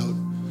about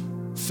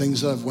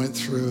things that I've went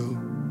through.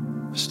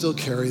 I still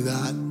carry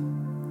that.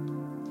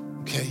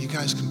 Okay, you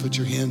guys can put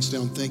your hands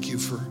down. Thank you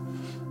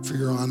for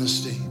your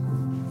honesty.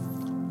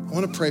 I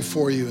want to pray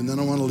for you, and then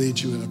I want to lead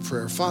you in a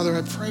prayer. Father,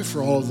 I pray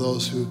for all of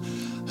those who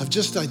have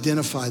just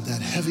identified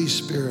that heavy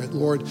spirit.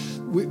 Lord,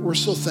 we're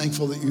so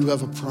thankful that you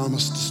have a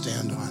promise to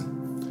stand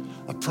on.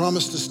 A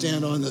promise to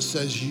stand on that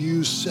says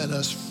you set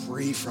us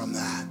free from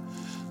that.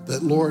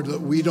 That, Lord,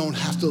 that we don't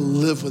have to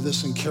live with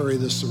this and carry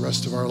this the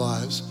rest of our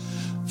lives.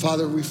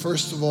 Father, we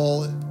first of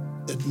all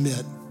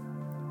admit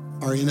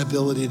our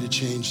inability to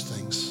change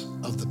things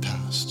of the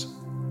past.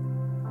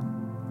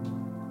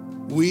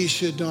 We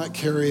should not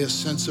carry a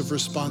sense of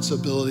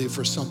responsibility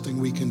for something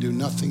we can do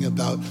nothing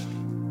about.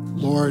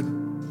 Lord,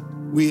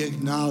 we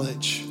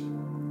acknowledge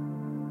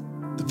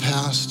the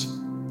past,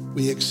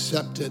 we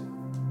accept it,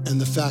 and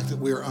the fact that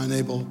we are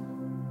unable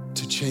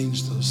to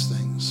change those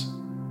things.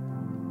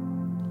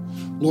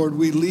 Lord,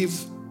 we leave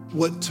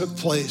what took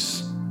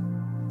place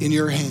in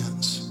your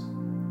hands.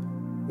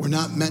 We're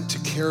not meant to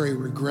carry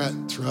regret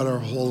throughout our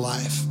whole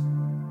life.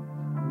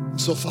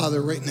 So,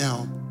 Father, right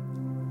now,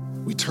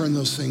 we turn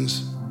those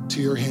things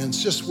to your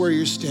hands. Just where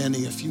you're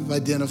standing, if you've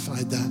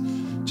identified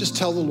that, just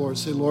tell the Lord,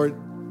 say, Lord,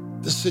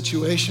 this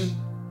situation,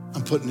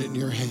 I'm putting it in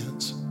your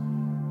hands.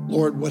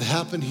 Lord, what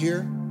happened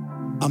here,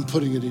 I'm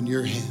putting it in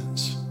your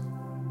hands.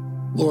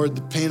 Lord,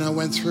 the pain I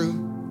went through,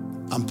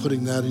 I'm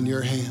putting that in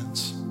your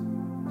hands.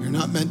 You're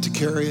not meant to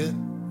carry it.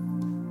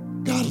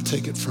 God will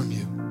take it from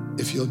you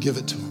if you'll give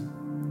it to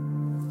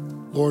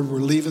him. Lord, we're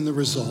leaving the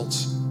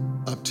results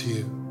up to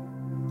you.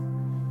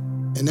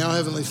 And now,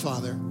 Heavenly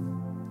Father,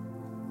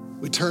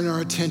 we turn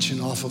our attention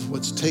off of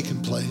what's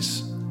taken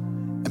place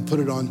and put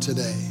it on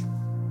today.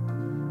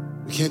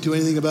 We can't do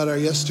anything about our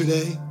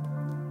yesterday.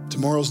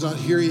 Tomorrow's not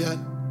here yet,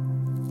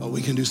 but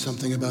we can do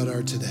something about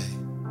our today.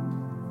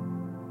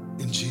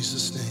 In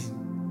Jesus'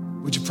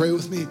 name. Would you pray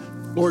with me?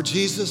 Lord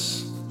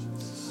Jesus,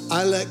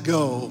 I let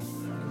go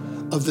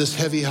of this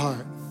heavy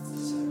heart.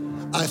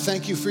 I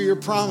thank you for your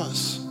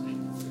promise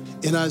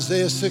in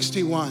Isaiah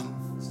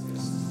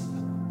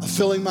 61 of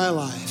filling my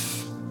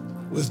life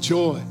with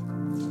joy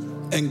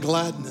and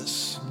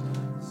gladness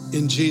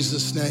in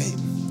Jesus' name.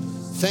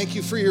 Thank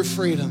you for your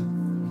freedom.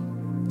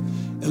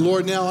 And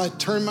Lord, now I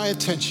turn my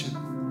attention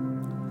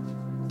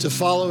to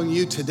following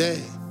you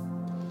today,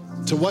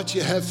 to what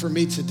you have for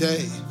me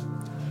today,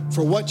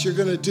 for what you're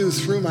going to do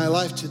through my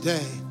life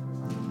today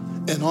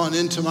and on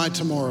into my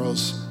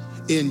tomorrows.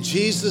 In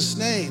Jesus'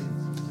 name,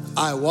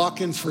 I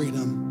walk in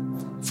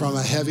freedom from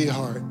a heavy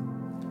heart.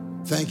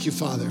 Thank you,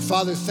 Father.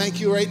 Father,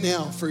 thank you right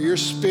now for your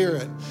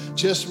Spirit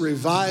just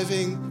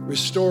reviving,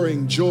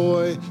 restoring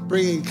joy,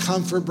 bringing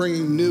comfort,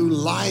 bringing new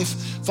life.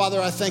 Father,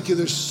 I thank you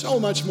there's so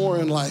much more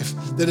in life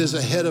that is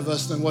ahead of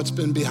us than what's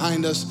been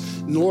behind us.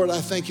 And Lord,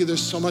 I thank you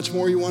there's so much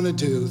more you want to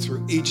do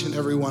through each and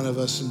every one of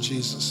us in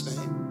Jesus'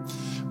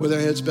 name. With our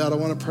heads bowed, I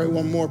want to pray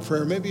one more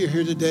prayer. Maybe you're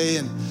here today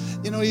and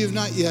you've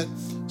not yet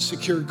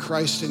secured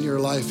Christ in your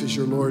life as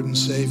your Lord and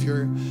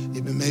Savior.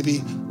 You've been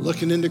maybe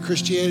looking into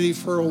Christianity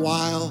for a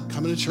while,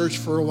 coming to church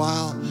for a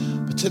while,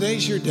 but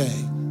today's your day.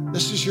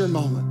 This is your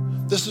moment.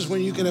 This is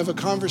when you can have a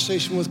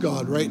conversation with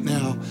God right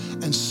now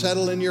and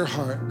settle in your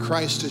heart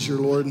Christ as your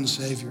Lord and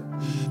Savior.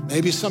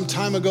 Maybe some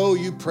time ago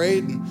you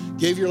prayed and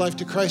gave your life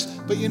to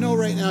Christ, but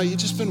right now you've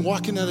just been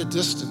walking at a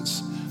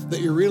distance,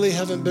 that you really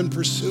haven't been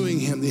pursuing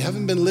him. You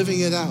haven't been living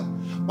it out.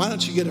 Why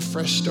don't you get a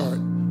fresh start?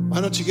 Why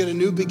don't you get a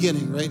new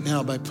beginning right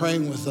now by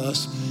praying with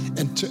us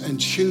and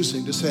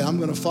choosing to say, I'm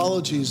going to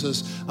follow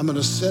Jesus. I'm going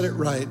to set it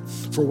right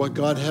for what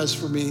God has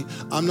for me.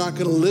 I'm not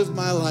going to live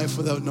my life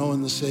without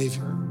knowing the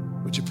Savior.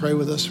 Would you pray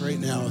with us right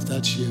now if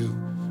that's you?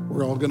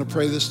 We're all going to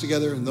pray this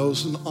together, and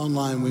those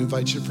online, we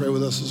invite you to pray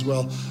with us as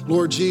well.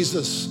 Lord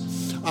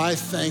Jesus, I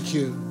thank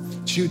you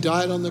that you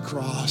died on the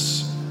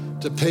cross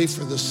to pay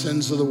for the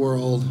sins of the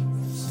world,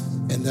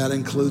 and that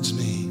includes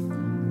me.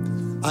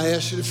 I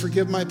ask you to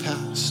forgive my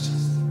past.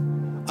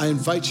 I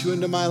invite you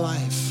into my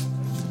life.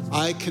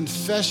 I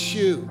confess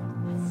you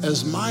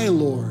as my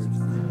Lord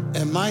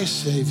and my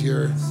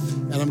Savior,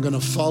 and I'm going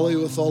to follow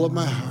you with all of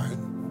my heart.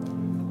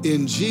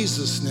 In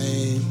Jesus'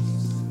 name,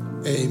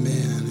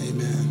 amen,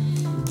 amen.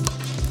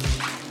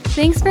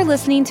 Thanks for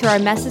listening to our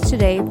message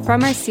today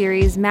from our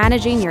series,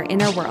 Managing Your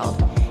Inner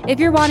World. If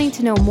you're wanting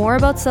to know more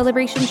about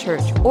Celebration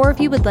Church, or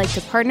if you would like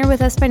to partner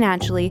with us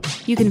financially,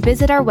 you can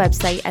visit our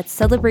website at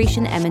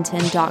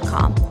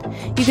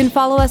celebrationedmonton.com. You can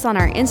follow us on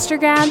our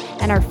Instagram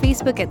and our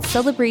Facebook at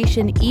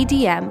Celebration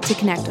EDM to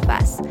connect with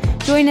us.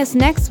 Join us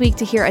next week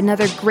to hear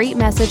another great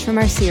message from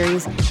our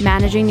series,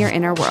 Managing Your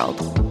Inner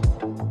World.